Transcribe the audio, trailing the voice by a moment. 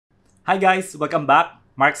Hi guys, welcome back.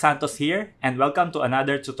 Mark Santos here and welcome to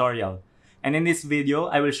another tutorial. And in this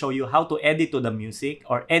video, I will show you how to edit to the music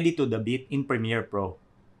or edit to the beat in Premiere Pro.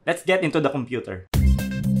 Let's get into the computer.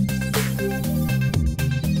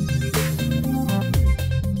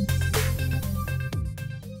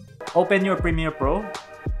 Open your Premiere Pro,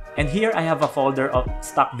 and here I have a folder of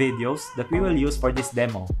stock videos that we will use for this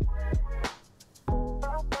demo.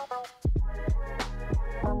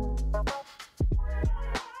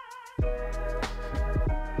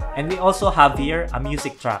 And we also have here a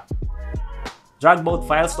music track. Drag both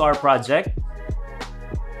files to our project.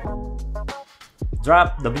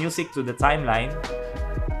 Drop the music to the timeline.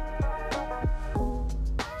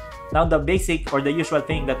 Now the basic or the usual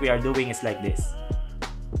thing that we are doing is like this.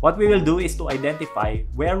 What we will do is to identify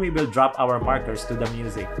where we will drop our markers to the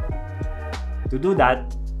music. To do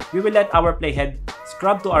that, we will let our playhead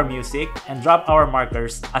scrub to our music and drop our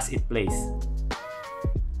markers as it plays.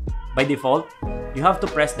 By default, you have to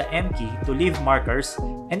press the M key to leave markers,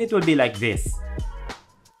 and it will be like this.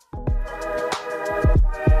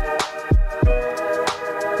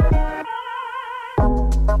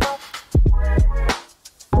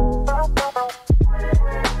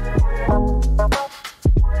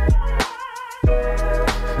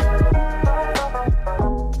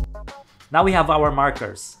 Now we have our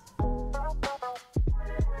markers.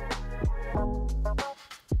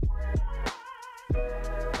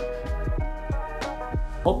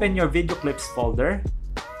 Open your video clips folder,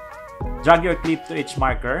 drag your clip to each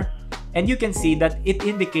marker, and you can see that it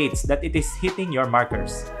indicates that it is hitting your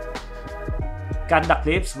markers. Cut the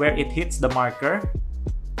clips where it hits the marker,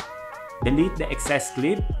 delete the excess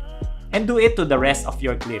clip, and do it to the rest of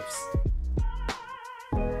your clips.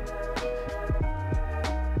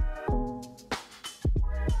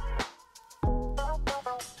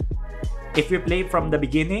 If we play from the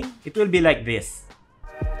beginning, it will be like this.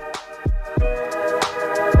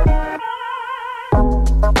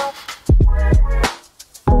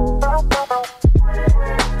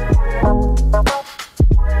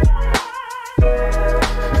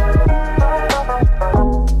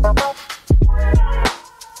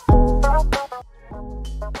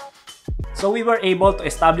 So we were able to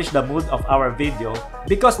establish the mood of our video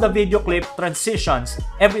because the video clip transitions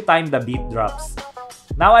every time the beat drops.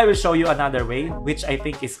 Now I will show you another way, which I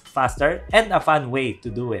think is faster and a fun way to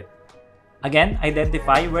do it. Again,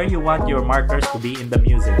 identify where you want your markers to be in the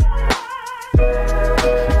music.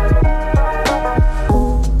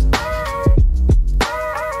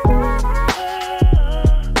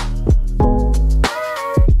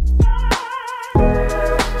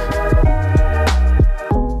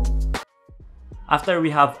 After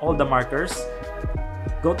we have all the markers,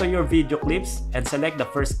 go to your video clips and select the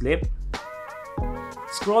first clip.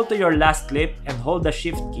 Scroll to your last clip and hold the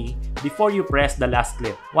shift key before you press the last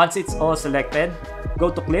clip. Once it's all selected,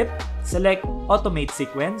 go to clip, select automate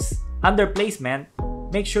sequence. Under placement,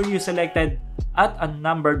 make sure you selected at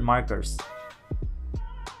unnumbered markers.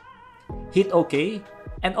 Hit OK,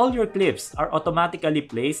 and all your clips are automatically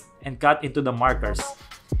placed and cut into the markers.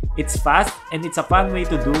 It's fast and it's a fun way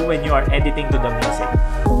to do when you are editing to the music.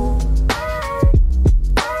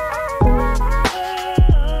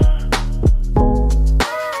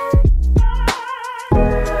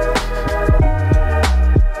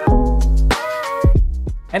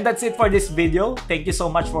 And that's it for this video. Thank you so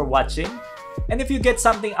much for watching. And if you get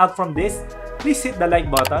something out from this, please hit the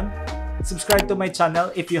like button, subscribe to my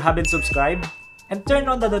channel if you haven't subscribed, and turn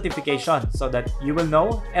on the notification so that you will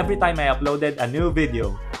know every time I uploaded a new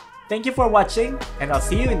video. Thank you for watching, and I'll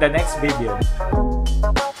see you in the next video.